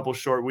just a couple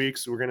short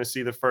weeks, we're going to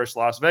see the first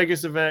Las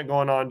Vegas event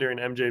going on during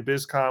MJ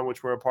Biz Con,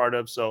 which we're a part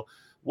of. So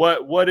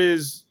what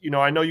is,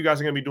 I know you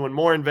guys are going to be doing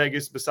more in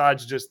Vegas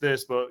besides just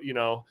this, but,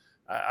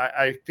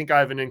 I think I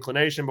have an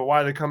inclination, but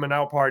why the coming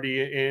out party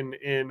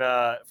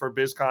for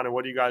BizCon, and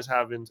what do you guys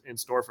have in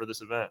store for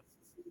this event?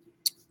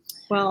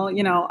 Well,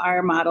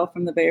 our motto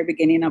from the very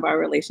beginning of our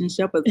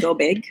relationship was go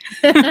big.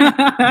 So,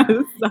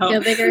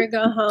 go big or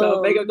go home.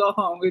 Go big or go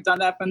home. We've done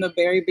that from the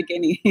very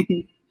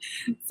beginning.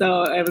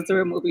 So as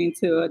we're moving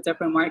to a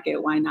different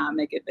market, why not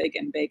make it big?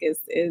 And Vegas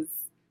is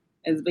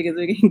as big as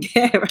we can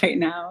get right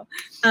now.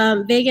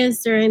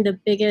 Vegas during the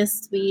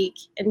biggest week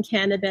in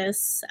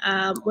cannabis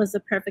was the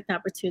perfect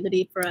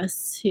opportunity for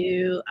us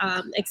to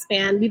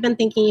expand. We've been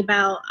thinking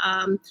about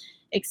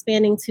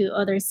expanding to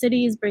other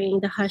cities,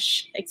 bringing the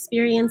Hush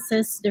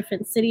experiences to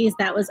different cities.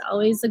 That was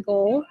always a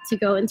goal, to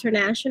go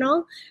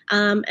international.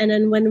 And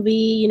then when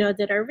we,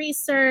 did our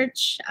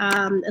research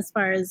as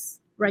far as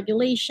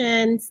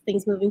regulations,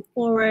 things moving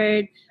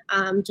forward,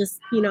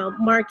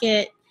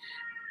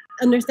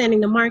 understanding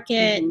the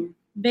market,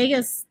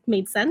 Vegas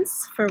made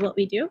sense for what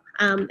we do.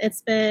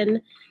 It's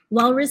been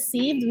well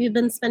received. We've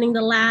been spending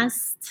the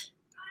last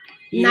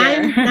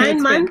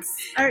nine months.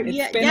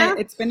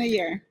 It's been a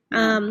year.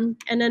 And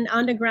then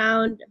on the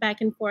ground,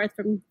 back and forth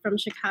from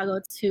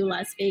Chicago to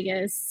Las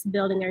Vegas,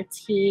 building our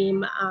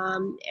team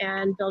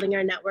and building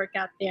our network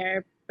out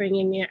there,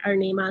 bringing our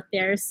name out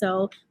there.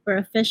 So we're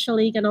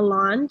officially going to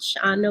launch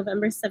on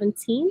November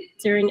 17th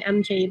during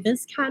MJ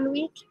Biz Con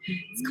week.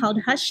 It's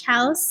called Hush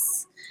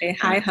House. A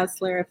high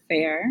hustler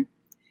affair.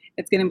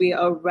 It's going to be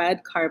a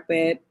red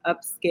carpet,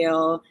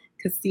 upscale,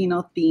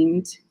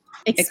 casino-themed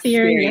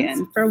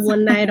experience for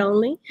one night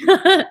only.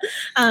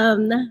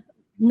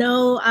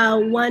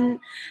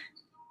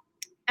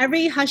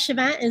 Every Hush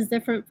event is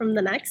different from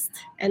the next,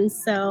 and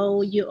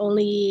so you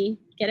only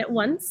get it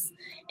once.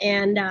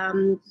 And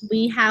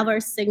we have our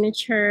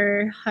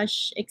signature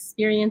Hush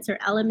experience or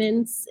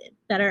elements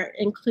that are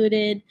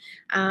included,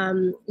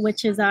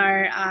 which is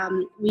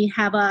we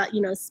have a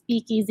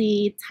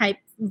speakeasy type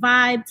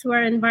vibe to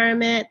our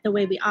environment. The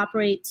way we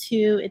operate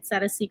too, it's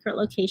at a secret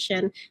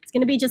location. It's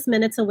going to be just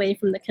minutes away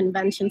from the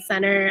convention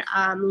center,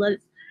 a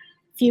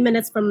few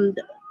minutes from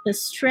the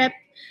strip.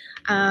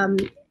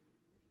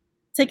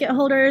 Ticket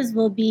holders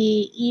will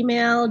be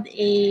emailed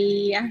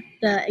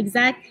the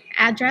exact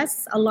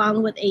address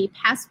along with a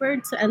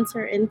password to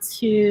enter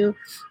into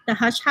the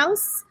Hush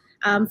House.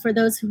 For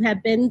those who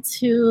have been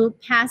to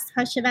past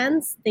Hush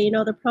events, they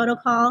know the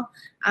protocol.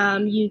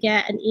 You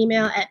get an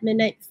email at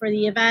midnight for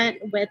the event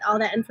with all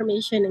that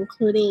information,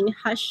 including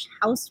Hush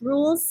House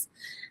rules.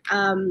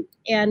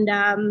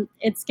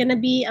 It's going to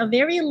be a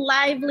very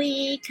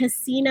lively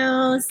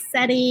casino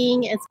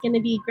setting. It's going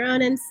to be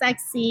grown and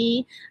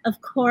sexy,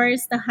 of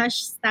course, the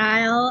Hush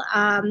style.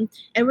 And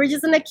we're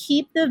just going to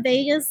keep the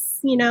Vegas,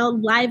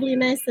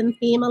 liveliness and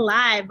theme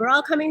alive. We're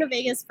all coming to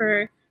Vegas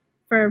for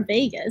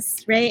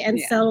Vegas, right? And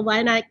so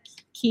why not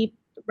keep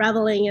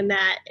reveling in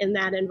that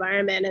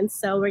environment? And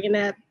so we're going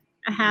to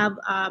have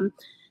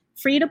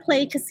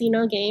free-to-play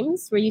casino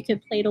games where you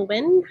could play to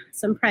win,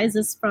 some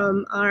prizes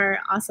from our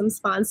awesome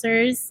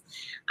sponsors.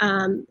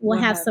 We'll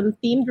have some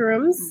themed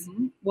rooms.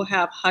 We'll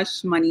have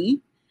Hush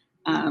money.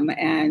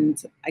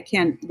 And I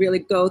can't really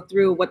go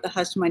through what the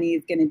Hush money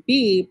is going to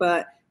be,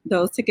 but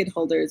those ticket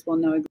holders will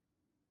know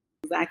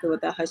exactly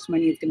what the Hush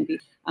money is going to be.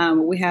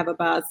 We have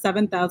about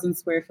 7,000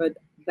 square foot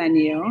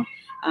venue,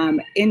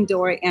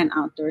 indoor and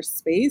outdoor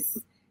space.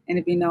 And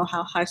if you know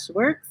how Hush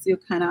works, you'll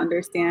kind of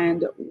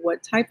understand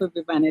what type of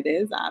event it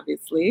is,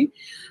 obviously.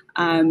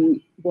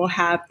 We'll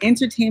have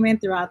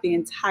entertainment throughout the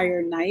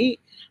entire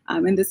night.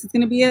 And this is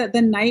going to be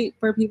the night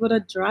for people to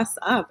dress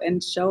up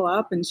and show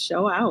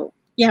out.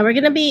 Yeah,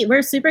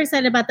 we're super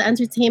excited about the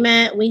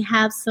entertainment. We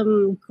have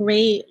some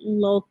great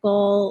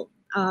local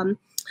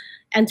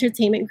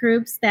entertainment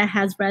groups that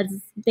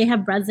they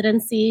have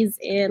residencies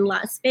in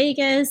Las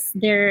Vegas.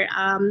 They're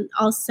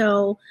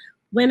also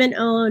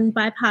women-owned,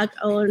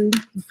 BIPOC-owned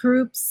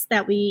groups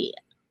that we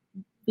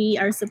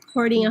are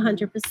supporting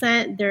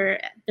 100%.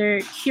 They're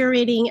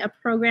curating a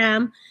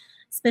program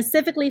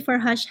specifically for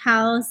Hush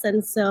House,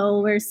 and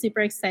so we're super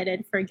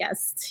excited for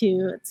guests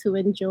to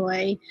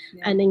enjoy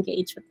and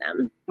engage with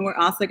them. And we're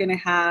also going to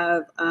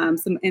have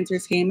some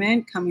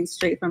entertainment coming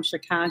straight from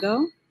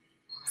Chicago,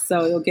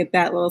 so you'll get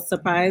that little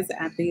surprise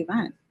at the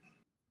event.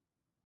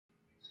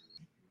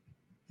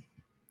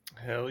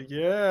 Hell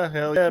yeah,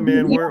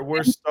 man!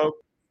 We're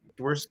stoked.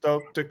 We're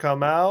stoked to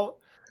come out.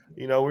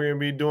 You know, we're gonna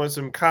be doing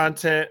some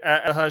content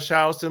at Hush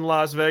House in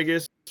Las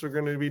Vegas. We're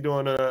gonna be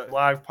doing a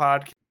live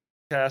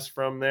podcast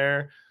from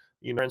there.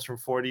 You know, friends from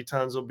 40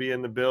 Tons will be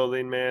in the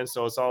building, man.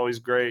 So it's always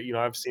great. You know,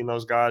 I've seen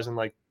those guys in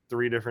like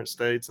 3 different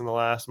states in the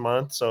last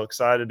month. So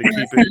excited to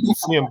keep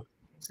it,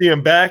 see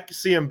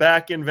him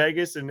back in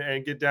Vegas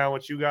and get down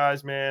with you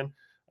guys, man.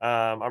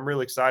 I'm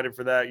really excited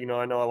for that. You know,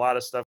 I know a lot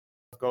of stuff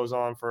goes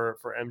on for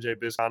MJ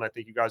Biz Con. I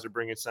think you guys are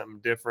bringing something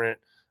different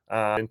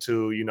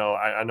into, you know,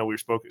 I know we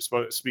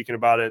were speaking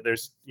about it.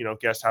 There's, you know,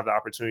 guests have the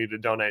opportunity to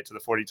donate to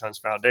the 40 Tons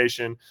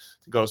Foundation.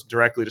 It goes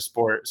directly to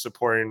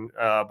supporting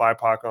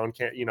BIPOC-owned,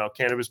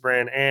 cannabis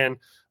brand and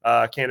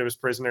cannabis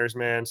prisoners,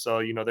 man. So,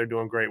 you know, they're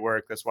doing great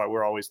work. That's why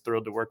we're always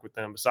thrilled to work with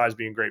them. Besides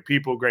being great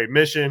people, great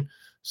mission,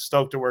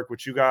 stoked to work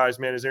with you guys,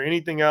 man. Is there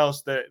anything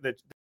else that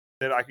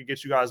I could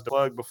get you guys to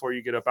plug before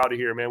you get up out of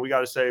here, man? We got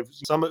to save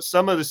some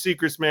of the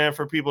secrets, man,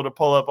 for people to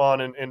pull up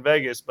on in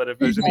Vegas. But if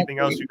there's anything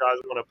else you guys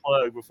want to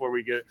plug before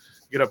we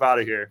get up out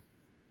of here.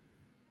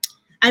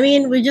 I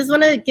mean, we just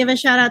want to give a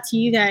shout out to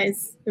you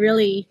guys,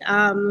 really,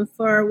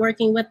 for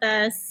working with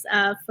us,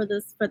 for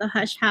the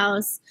Hush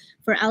House,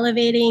 for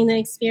elevating the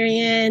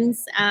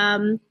experience.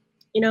 You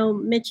know,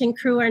 Mitch and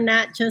crew are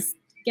not just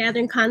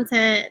gathering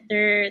content.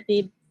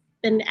 They've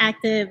been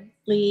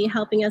actively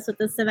helping us with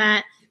this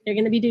event. They're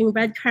going to be doing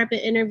red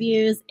carpet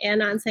interviews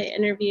and on-site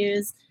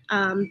interviews.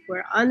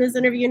 We're on this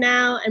interview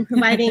now and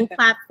providing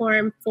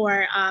platform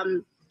for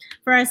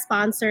our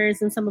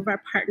sponsors and some of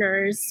our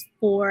partners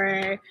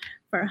for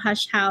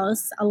Hush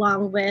House,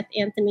 along with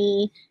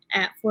Anthony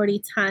at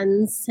 40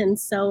 Tons. And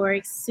so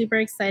we're super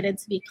excited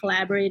to be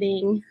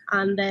collaborating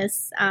on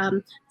this.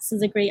 This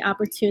is a great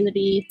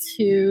opportunity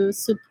to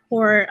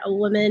support a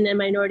women and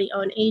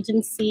minority-owned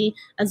agency,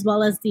 as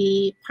well as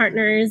the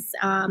partners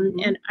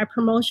and our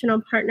promotional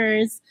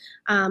partners,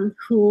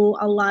 who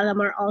a lot of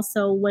them are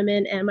also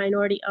women and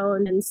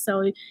minority-owned. And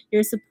so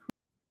you're supporting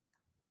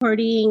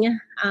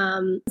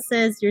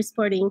you're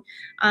supporting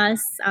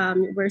us,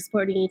 we're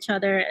supporting each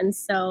other, and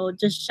so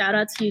just shout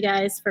out to you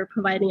guys for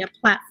providing a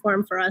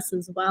platform for us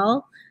as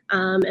well,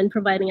 and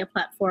providing a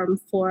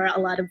platform for a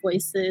lot of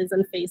voices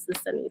and faces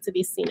that need to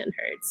be seen and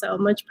heard. So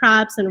much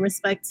props and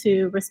respect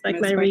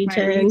my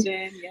region.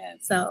 Yes.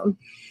 So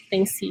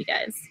thanks to you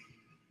guys.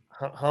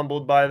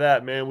 Humbled by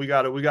that, man. We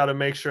got to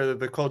make sure that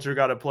the culture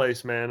got a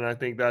place, man. And I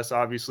think that's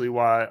obviously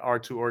why our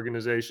 2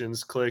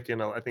 organizations click.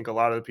 And I think a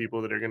lot of the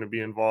people that are going to be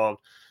involved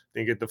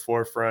think at the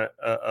forefront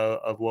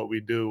of what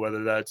we do,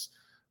 whether that's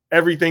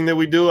everything that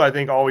we do. I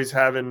think always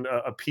having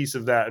a piece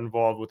of that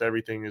involved with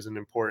everything is an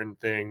important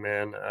thing,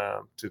 man,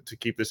 to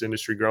keep this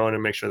industry growing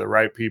and make sure the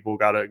right people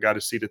got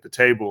a seat at the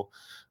table.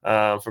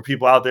 For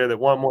people out there that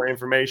want more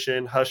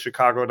information,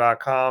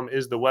 hushchicago.com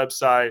is the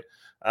website.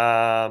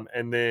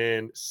 And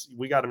then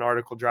we got an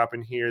article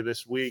dropping here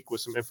this week with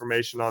some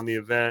information on the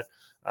event.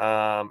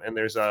 And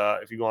there's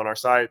if you go on our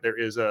site, there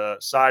is a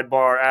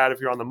sidebar ad. If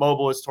you're on the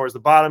mobile, it's towards the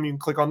bottom. You can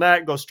click on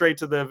that, go straight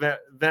to the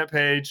event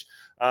page.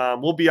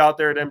 We'll be out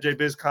there at MJ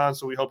Biz Con,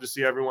 so we hope to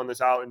see everyone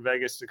that's out in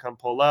Vegas to come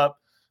pull up.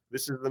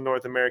 This is the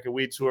North American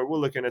Weed Tour. We're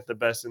looking at the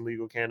best in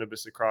legal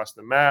cannabis across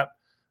the map.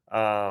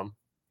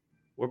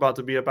 We're about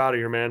to be up out of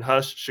here, man.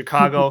 Hush,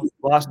 Chicago,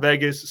 Las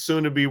Vegas,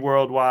 soon to be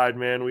worldwide,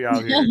 man. We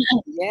out here.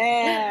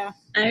 Yeah.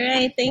 All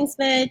right. Thanks,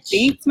 Mitch.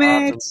 Thanks,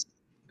 Mitch. Awesome.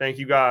 Thank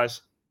you,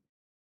 guys.